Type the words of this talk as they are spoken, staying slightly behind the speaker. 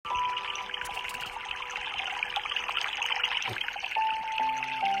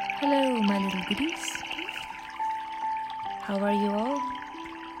Hello, my little goodies. How are you all?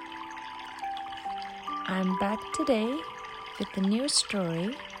 I'm back today with a new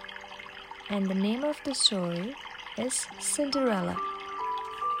story, and the name of the story is Cinderella.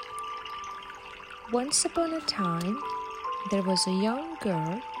 Once upon a time, there was a young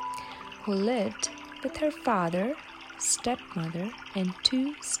girl who lived with her father, stepmother, and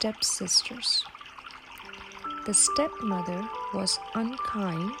two stepsisters. The stepmother was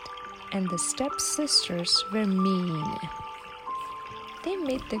unkind and the stepsisters were mean. They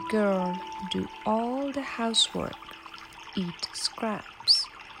made the girl do all the housework, eat scraps,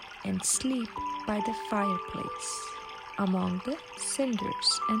 and sleep by the fireplace among the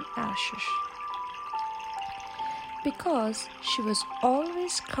cinders and ashes. Because she was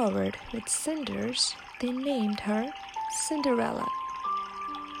always covered with cinders, they named her Cinderella.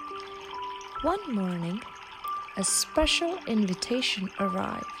 One morning, a special invitation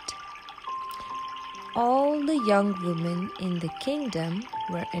arrived. All the young women in the kingdom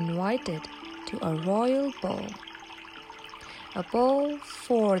were invited to a royal ball. A ball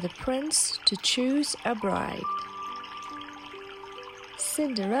for the prince to choose a bride.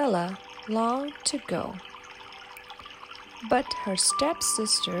 Cinderella longed to go, but her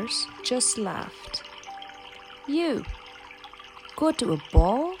stepsisters just laughed. "You go to a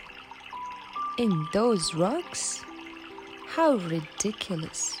ball? In those rugs? How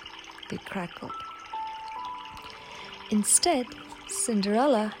ridiculous!" they crackled. Instead,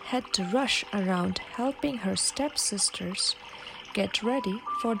 Cinderella had to rush around helping her stepsisters get ready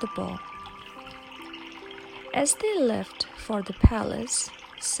for the ball. As they left for the palace,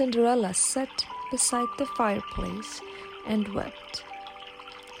 Cinderella sat beside the fireplace and wept.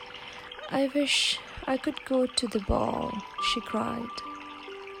 "I wish I could go to the ball," she cried.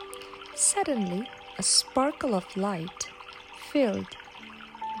 Suddenly, a sparkle of light filled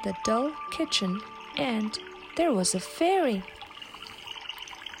the dull kitchen, and there was a fairy.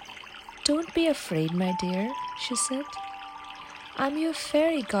 "Don't be afraid, my dear," she said. "I'm your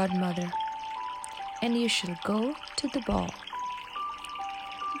fairy godmother, and you shall go to the ball."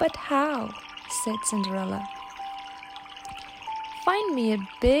 "But how?" said Cinderella. "Find me a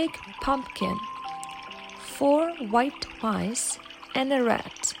big pumpkin, 4 white mice, and a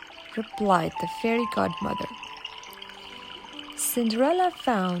rat," replied the fairy godmother. Cinderella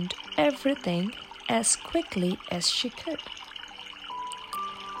found everything as quickly as she could.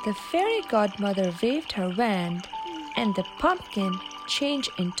 The fairy godmother waved her wand, and the pumpkin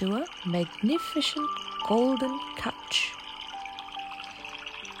changed into a magnificent golden couch.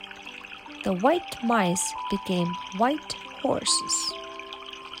 The white mice became white horses,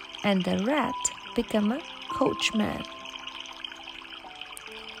 and the rat became a coachman.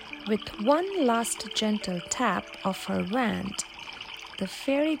 With one last gentle tap of her wand, the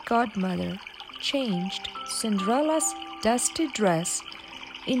fairy godmother changed Cinderella's dusty dress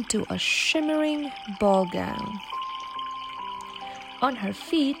into a shimmering ball gown. On her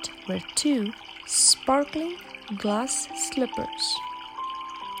feet were 2 sparkling glass slippers.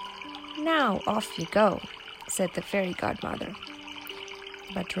 "Now off you go," said the fairy godmother.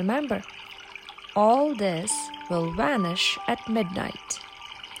 "But remember, all this will vanish at midnight,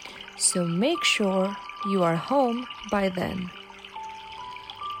 so make sure you are home by then."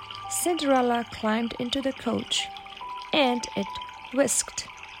 Cinderella climbed into the coach, and it whisked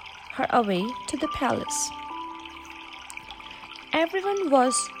her away to the palace. Everyone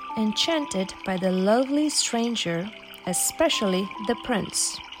was enchanted by the lovely stranger, especially the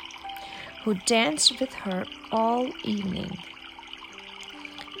prince, who danced with her all evening.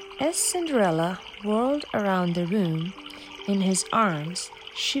 As Cinderella whirled around the room in his arms,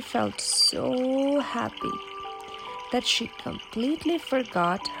 she felt so happy that she completely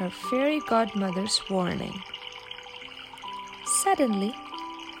forgot her fairy godmother's warning. Suddenly,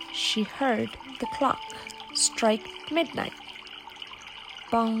 she heard the clock strike midnight.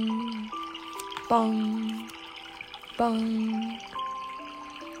 Bong, bong, bong.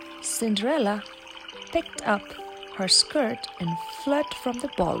 Cinderella picked up her skirt and fled from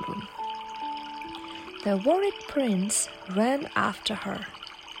the ballroom. The worried prince ran after her.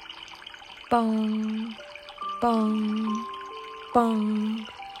 Bong, bong, bong.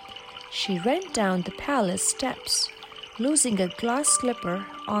 She ran down the palace steps, losing a glass slipper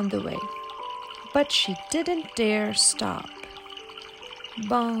on the way. But she didn't dare stop.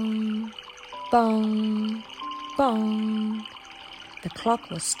 Bong, bong, bong. The clock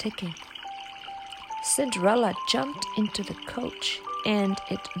was ticking. Cinderella jumped into the coach, and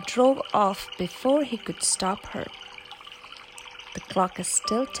it drove off before he could stop her. The clock is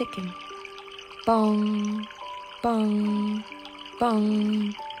still ticking. Bong, bong,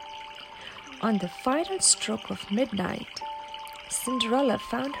 bong, On the final stroke of midnight, Cinderella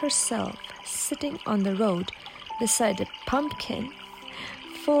found herself sitting on the road beside a pumpkin,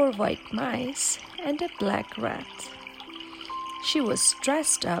 4 white mice, and a black rat. She was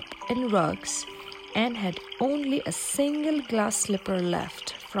dressed up in rugs and had only a single glass slipper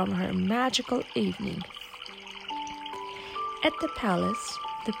left from her magical evening. At the palace,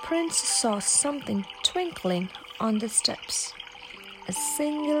 the prince saw something twinkling on the steps, a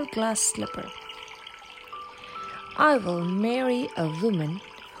single glass slipper. "I will marry a woman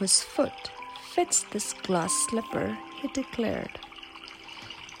whose foot fits this glass slipper," he declared.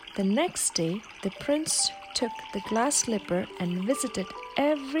 The next day, the prince took the glass slipper and visited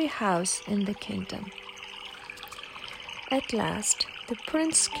every house in the kingdom. At last, the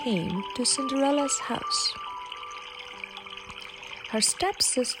prince came to Cinderella's house. Her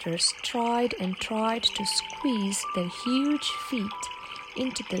stepsisters tried and tried to squeeze their huge feet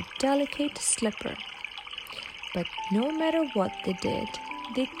into the delicate slipper, but no matter what they did,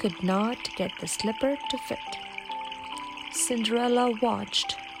 they could not get the slipper to fit. Cinderella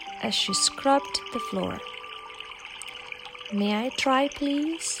watched as she scrubbed the floor. "May I try,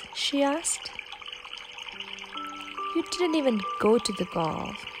 please?" she asked. "You didn't even go to the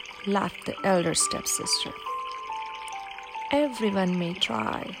ball," laughed the elder stepsister. "Everyone may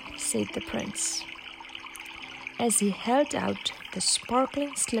try," said the prince, as he held out the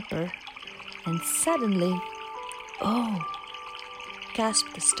sparkling slipper, and suddenly, "Oh!"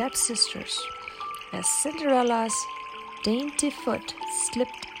 gasped the stepsisters, as Cinderella's dainty foot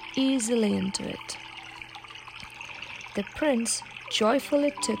slipped easily into it. The prince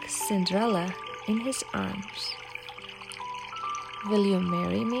joyfully took Cinderella in his arms. "Will you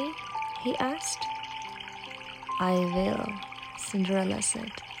marry me?" he asked. "I will," Cinderella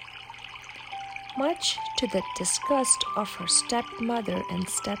said. Much to the disgust of her stepmother and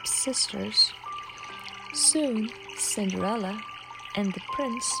stepsisters, soon Cinderella and the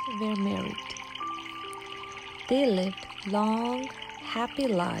prince were married. They lived long, happy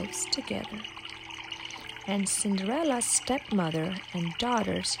lives together, and Cinderella's stepmother and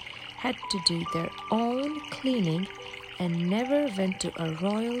daughters had to do their own cleaning and never went to a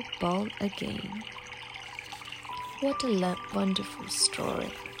royal ball again. What a wonderful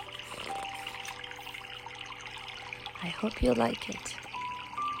story. I hope you like it.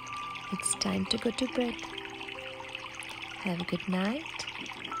 It's time to go to bed. Have a good night,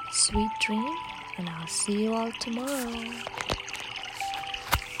 sweet dream, and I'll see you all tomorrow.